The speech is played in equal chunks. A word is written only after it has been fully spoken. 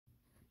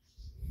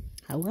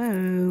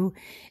Hello,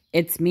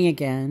 it's me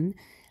again,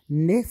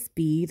 Miss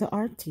B, the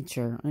art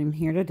teacher. I'm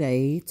here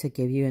today to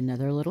give you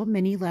another little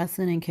mini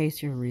lesson in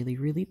case you're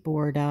really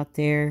bored out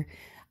there.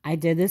 I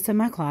did this in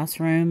my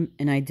classroom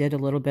and I did a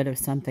little bit of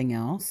something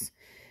else,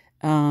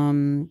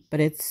 but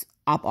it's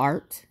op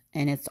art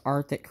and it's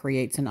art that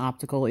creates an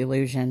optical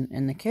illusion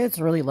and the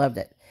kids really loved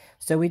it.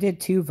 So we did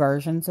two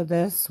versions of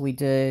this. We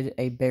did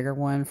a bigger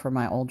one for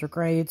my older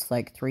grades,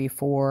 like 3,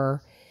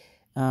 4,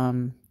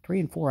 3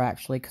 and 4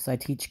 actually, because I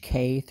teach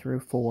K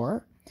through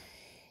 4.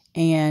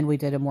 And we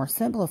did a more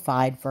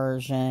simplified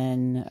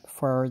version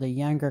for the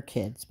younger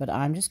kids. But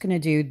I'm just going to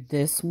do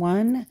this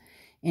one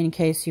in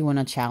case you want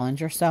to challenge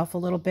yourself a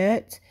little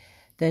bit.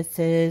 This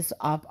is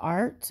op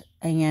art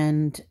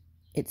and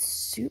it's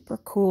super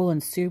cool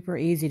and super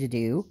easy to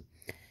do.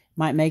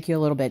 Might make you a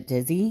little bit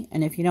dizzy.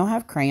 And if you don't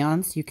have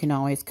crayons, you can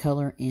always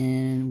color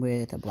in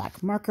with a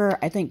black marker.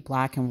 I think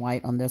black and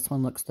white on this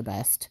one looks the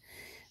best.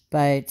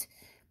 But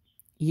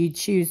you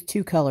choose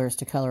 2 colors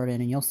to color it in,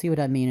 and you'll see what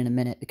I mean in a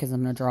minute because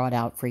I'm going to draw it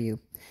out for you.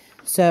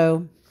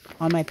 So,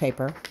 on my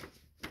paper,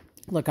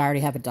 look, I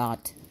already have a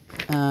dot.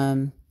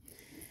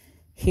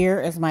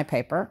 Here is my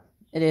paper.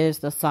 It is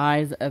the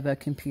size of a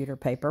computer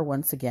paper,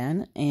 once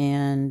again,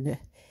 and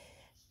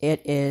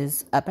it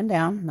is up and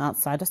down, not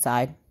side to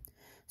side.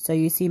 So,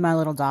 you see my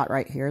little dot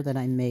right here that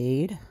I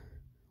made.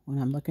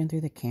 When I'm looking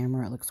through the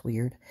camera, it looks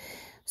weird.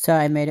 So,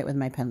 I made it with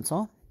my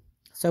pencil.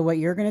 So what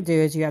you're going to do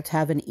is you have to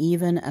have an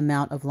even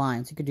amount of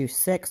lines. You could do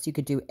 6, you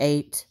could do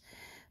 8,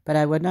 but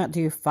I would not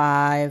do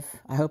 5.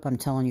 I hope I'm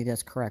telling you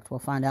this correct. We'll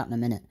find out in a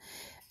minute.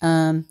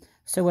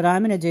 So what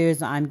I'm going to do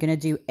is I'm going to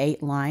do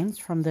 8 lines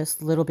from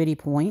this little bitty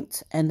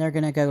point, and they're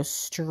going to go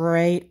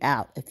straight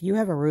out. If you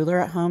have a ruler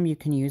at home, you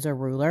can use a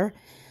ruler.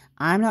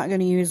 I'm not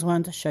going to use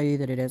one to show you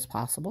that it is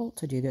possible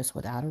to do this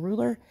without a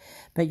ruler,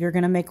 but you're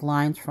going to make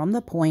lines from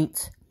the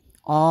point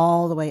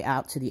all the way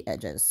out to the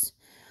edges.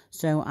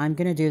 So I'm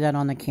going to do that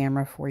on the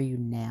camera for you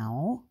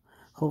now.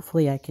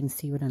 Hopefully I can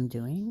see what I'm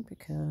doing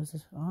because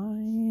I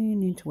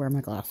need to wear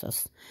my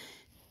glasses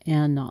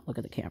and not look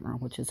at the camera,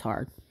 which is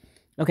hard.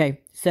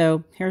 Okay,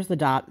 so here's the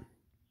dot.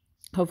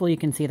 Hopefully you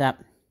can see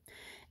that.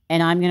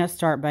 And I'm going to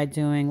start by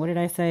doing, what did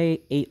I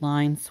say? 8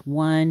 lines.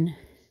 1,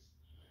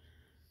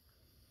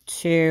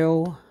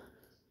 2,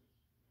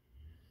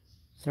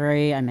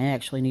 3. I may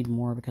actually need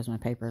more because my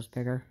paper is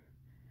bigger.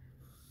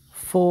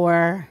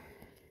 4,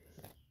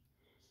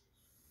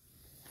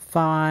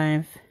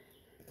 5,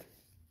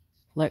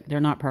 look, they're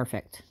not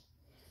perfect.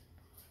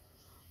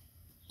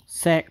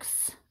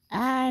 6,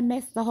 I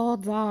missed the whole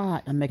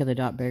dot. I'm making the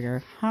dot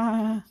bigger.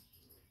 Ha.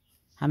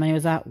 How many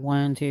was that?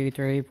 1, 2,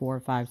 3, 4,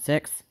 5,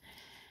 6.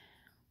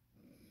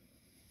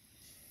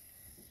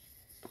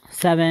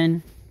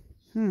 7.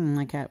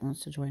 My cat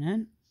wants to join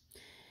in.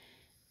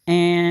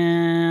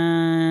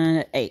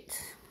 And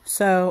 8.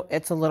 So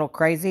it's a little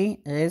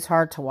crazy. It is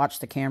hard to watch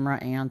the camera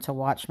and to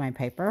watch my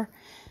paper,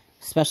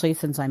 especially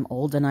since I'm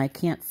old and I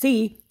can't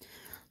see.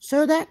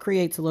 So that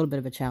creates a little bit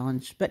of a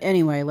challenge. But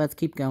anyway, let's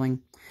keep going.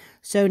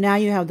 So now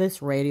you have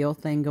this radial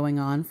thing going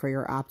on for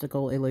your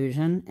optical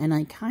illusion. And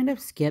I kind of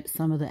skipped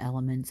some of the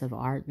elements of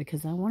art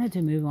because I wanted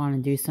to move on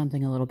and do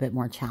something a little bit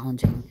more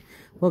challenging.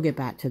 We'll get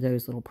back to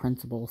those little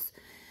principles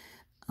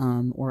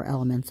or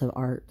elements of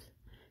art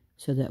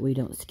so that we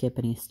don't skip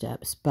any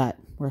steps. But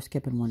we're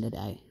skipping one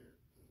today.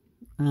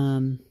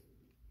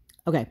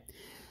 Okay,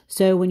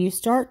 so when you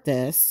start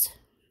this,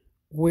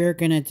 we're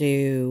going to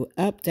do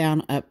up,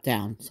 down, up,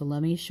 down. So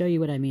let me show you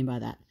what I mean by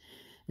that.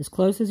 As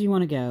close as you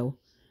want to go,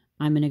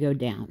 I'm going to go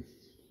down.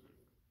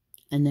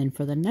 And then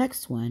for the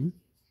next one,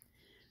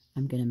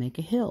 I'm going to make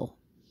a hill.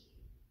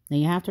 Now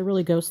you have to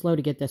really go slow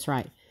to get this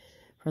right.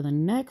 For the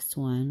next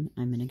one,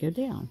 I'm going to go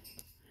down.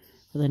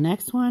 For the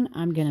next one,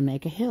 I'm going to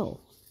make a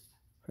hill.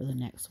 For the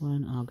next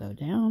one, I'll go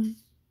down.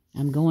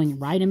 I'm going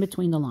right in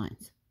between the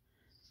lines.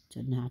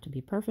 Doesn't have to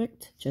be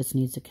perfect, just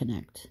needs to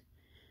connect.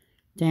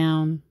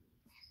 Down.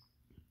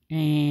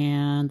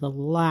 And the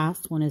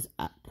last one is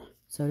up.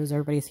 So does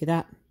everybody see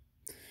that?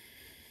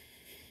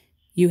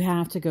 You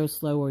have to go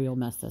slow or you'll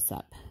mess this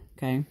up.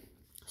 Okay.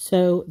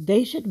 So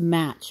they should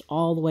match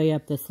all the way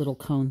up this little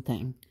cone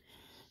thing.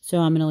 So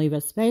I'm going to leave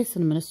a space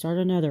and I'm going to start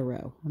another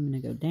row. I'm going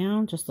to go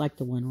down just like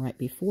the one right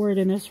before it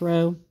in this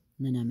row.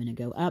 And then I'm going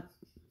to go up.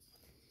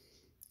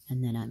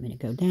 And then I'm going to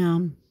go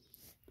down.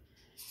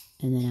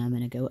 And then I'm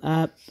going to go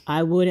up.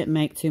 I wouldn't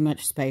make too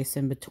much space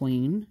in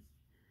between,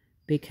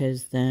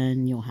 because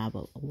then you'll have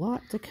a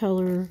lot to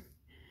color.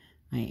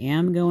 I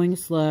am going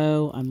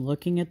slow. I'm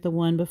looking at the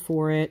one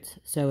before it.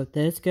 So if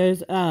this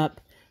goes up,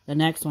 the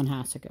next one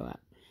has to go up.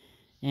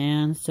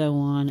 And so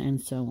on and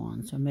so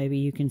on. So maybe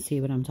you can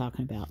see what I'm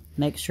talking about.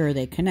 Make sure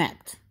they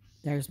connect.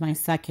 There's my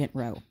second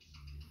row.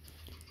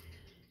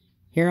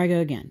 Here I go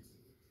again.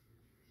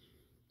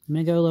 I'm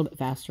going to go a little bit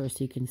faster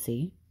so you can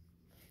see.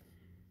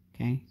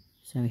 Okay,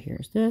 so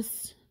here's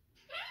this.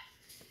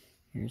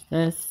 Here's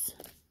this.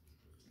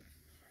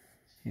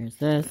 Here's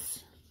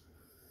this.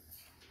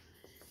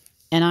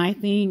 And I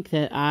think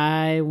that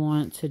I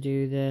want to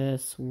do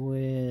this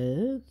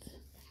with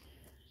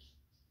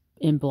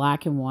in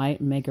black and white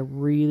and make a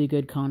really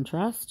good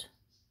contrast,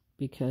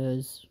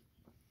 because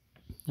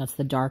that's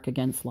the dark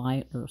against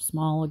light, or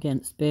small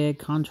against big.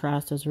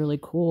 Contrast is really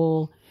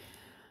cool.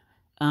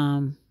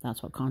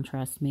 That's what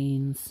contrast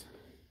means.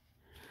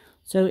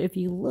 So if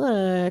you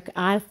look,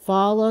 I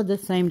followed the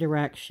same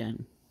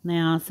direction.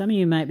 Now, some of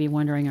you might be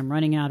wondering, I'm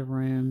running out of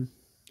room.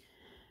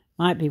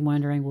 Might be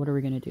wondering, what are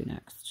we going to do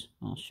next?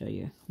 I'll show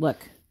you. Look,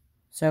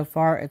 so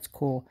far it's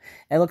cool.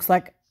 It looks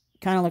like,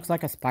 kind of looks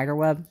like a spider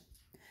web.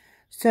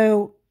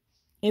 So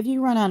if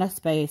you run out of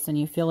space and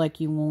you feel like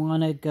you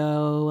want to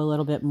go a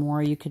little bit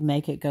more, you could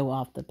make it go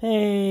off the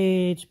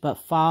page, but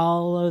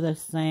follow the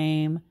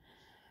same.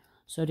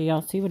 So do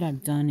y'all see what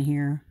I've done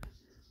here?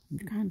 I'm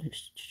kind of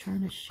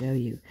trying to show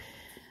you.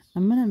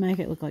 I'm going to make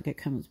it look like it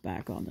comes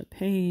back on the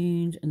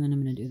page, and then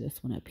I'm going to do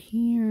this one up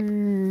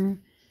here.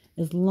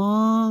 As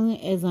long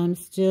as I'm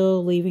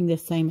still leaving the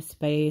same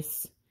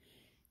space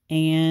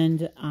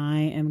and I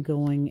am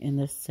going in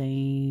the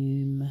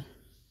same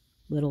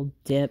little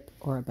dip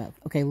or above.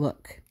 Okay,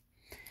 look.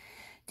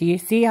 Do you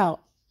see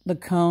how the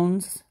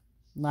cones,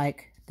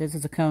 like this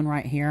is a cone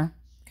right here,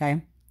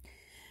 okay?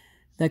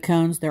 The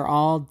cones, they're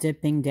all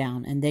dipping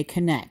down and they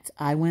connect.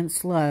 I went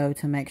slow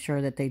to make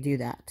sure that they do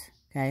that,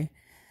 okay?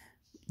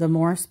 The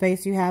more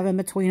space you have in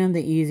between them,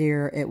 the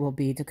easier it will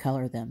be to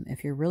color them.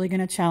 If you're really going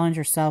to challenge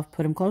yourself,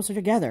 put them closer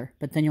together.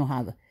 But then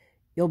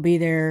you'll be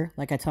there,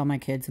 like I tell my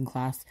kids in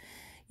class,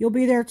 you'll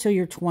be there till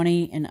you're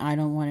 20, and I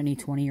don't want any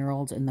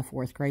 20-year-olds in the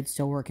 4th grade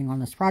still working on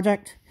this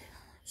project.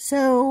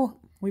 So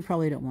we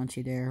probably don't want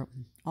you there.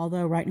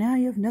 Although right now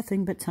you have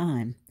nothing but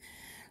time.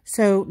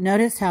 So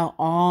notice how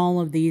all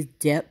of these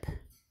dip,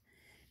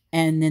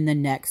 and then the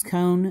next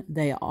cone,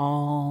 they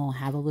all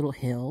have a little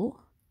hill,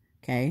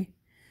 okay?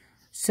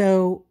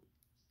 So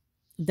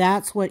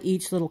that's what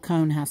each little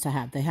cone has to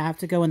have. They have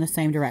to go in the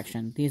same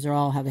direction. These are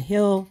all have a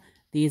hill.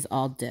 These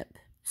all dip.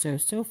 So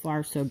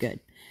far, so good.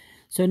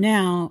 So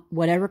now,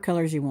 whatever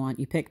colors you want,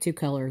 you pick 2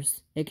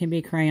 colors. It can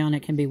be crayon.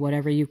 It can be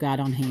whatever you've got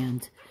on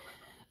hand.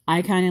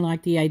 I kind of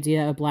like the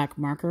idea of black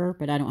marker,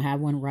 but I don't have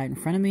one right in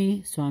front of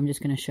me. So I'm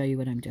just going to show you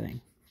what I'm doing.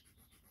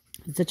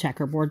 It's a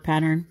checkerboard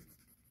pattern.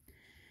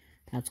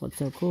 That's what's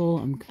so cool.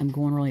 I'm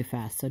going really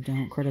fast, so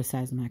don't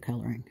criticize my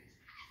coloring.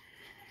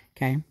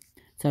 Okay.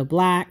 So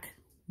black,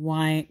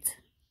 white,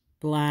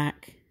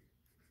 black,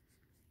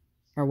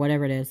 or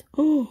whatever it is.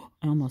 Oh,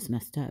 I almost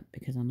messed up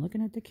because I'm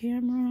looking at the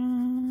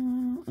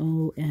camera.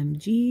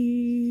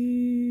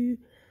 OMG.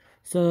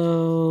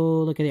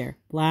 So look at there.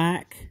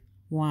 Black,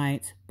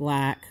 white,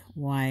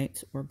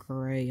 or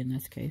gray in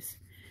this case.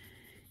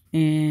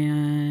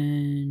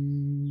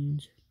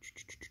 And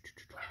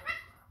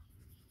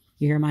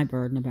you hear my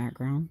bird in the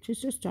background.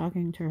 She's just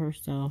talking to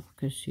herself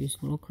because she's a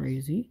little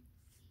crazy.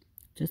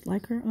 Just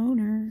like her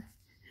owner.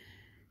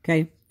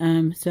 Okay,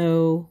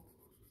 so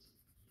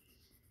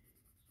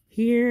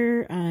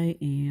here I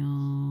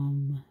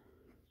am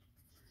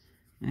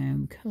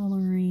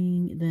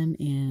coloring them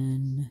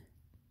in.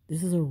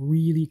 This is a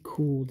really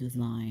cool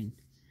design.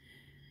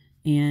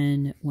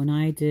 And when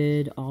I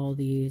did all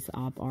these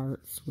op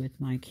arts with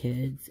my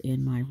kids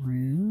in my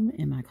room,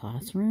 in my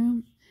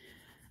classroom,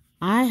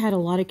 I had a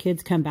lot of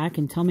kids come back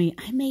and tell me,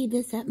 I made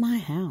this at my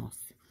house.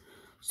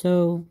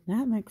 So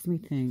that makes me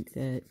think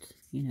that,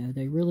 you know,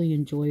 they really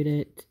enjoyed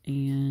it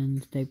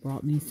and they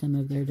brought me some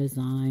of their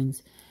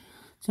designs.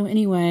 So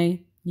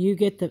anyway, you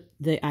get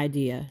the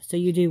idea. So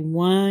you do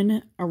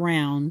one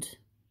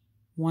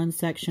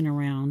section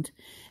around,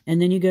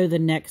 and then you go to the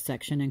next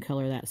section and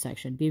color that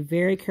section. Be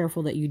very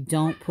careful that you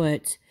don't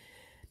put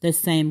the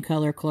same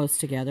color close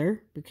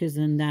together, because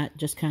then that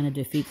just kind of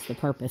defeats the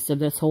purpose of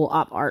this whole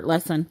op art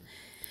lesson.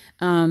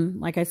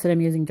 Like I said,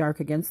 I'm using dark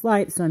against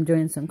light, so I'm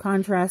doing some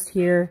contrast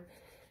here.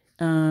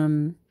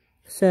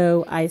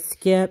 So I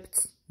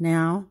skipped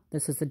now.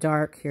 This is the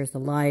dark. Here's the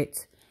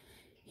light.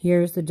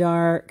 Here's the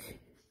dark.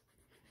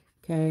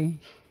 Okay.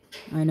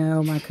 I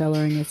know my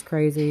coloring is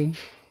crazy,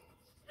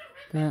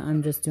 but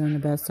I'm just doing the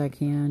best I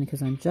can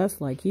because I'm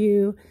just like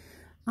you.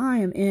 I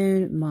am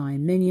in my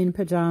Minion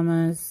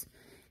pajamas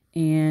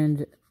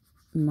and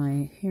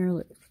my hair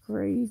looks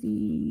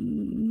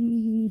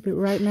crazy. But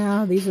right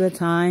now, these are the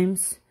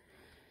times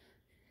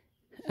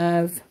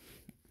of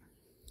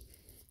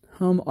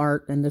home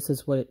art, and this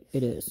is what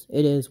it is.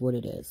 It is what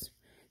it is.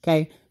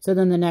 Okay, so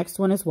then the next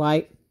one is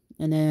white,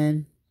 and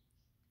then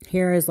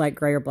here is like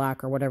gray or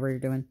black or whatever you're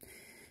doing.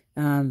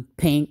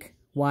 Pink,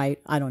 white,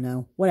 I don't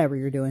know, whatever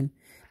you're doing.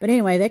 But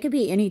anyway, they could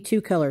be any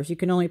 2 colors. You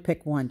can only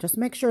pick one. Just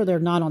make sure they're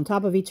not on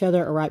top of each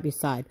other or right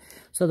beside.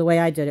 So the way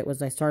I did it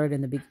was I started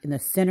in the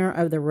center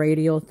of the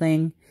radial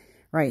thing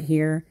right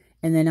here,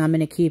 and then I'm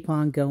going to keep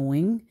on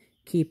going.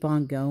 Keep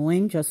on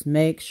going. Just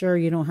make sure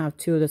you don't have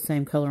 2 of the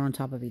same color on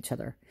top of each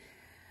other.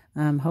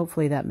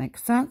 Hopefully that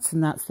makes sense,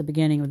 and that's the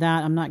beginning of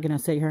that. I'm not going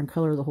to sit here and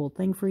color the whole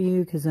thing for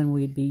you, because then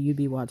you'd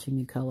be watching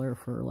me color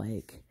for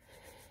like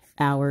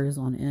hours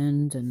on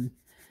end, and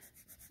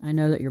I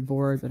know that you're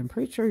bored, but I'm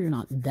pretty sure you're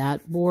not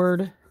that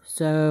bored.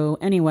 So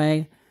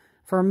anyway,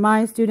 for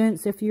my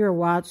students, if you're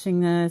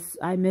watching this,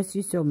 I miss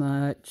you so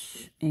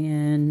much,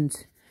 and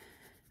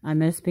I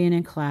miss being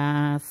in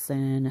class,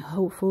 and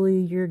hopefully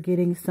you're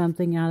getting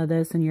something out of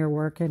this and you're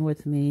working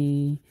with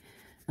me.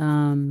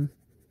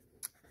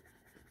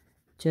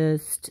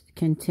 Just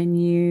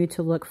continue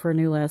to look for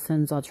new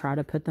lessons. I'll try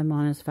to put them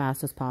on as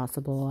fast as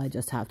possible. I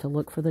just have to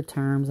look for the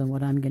terms and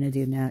what I'm going to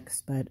do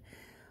next. But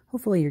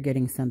hopefully you're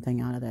getting something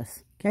out of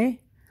this. Okay?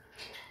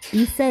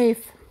 Be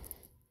safe.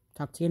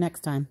 Talk to you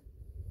next time.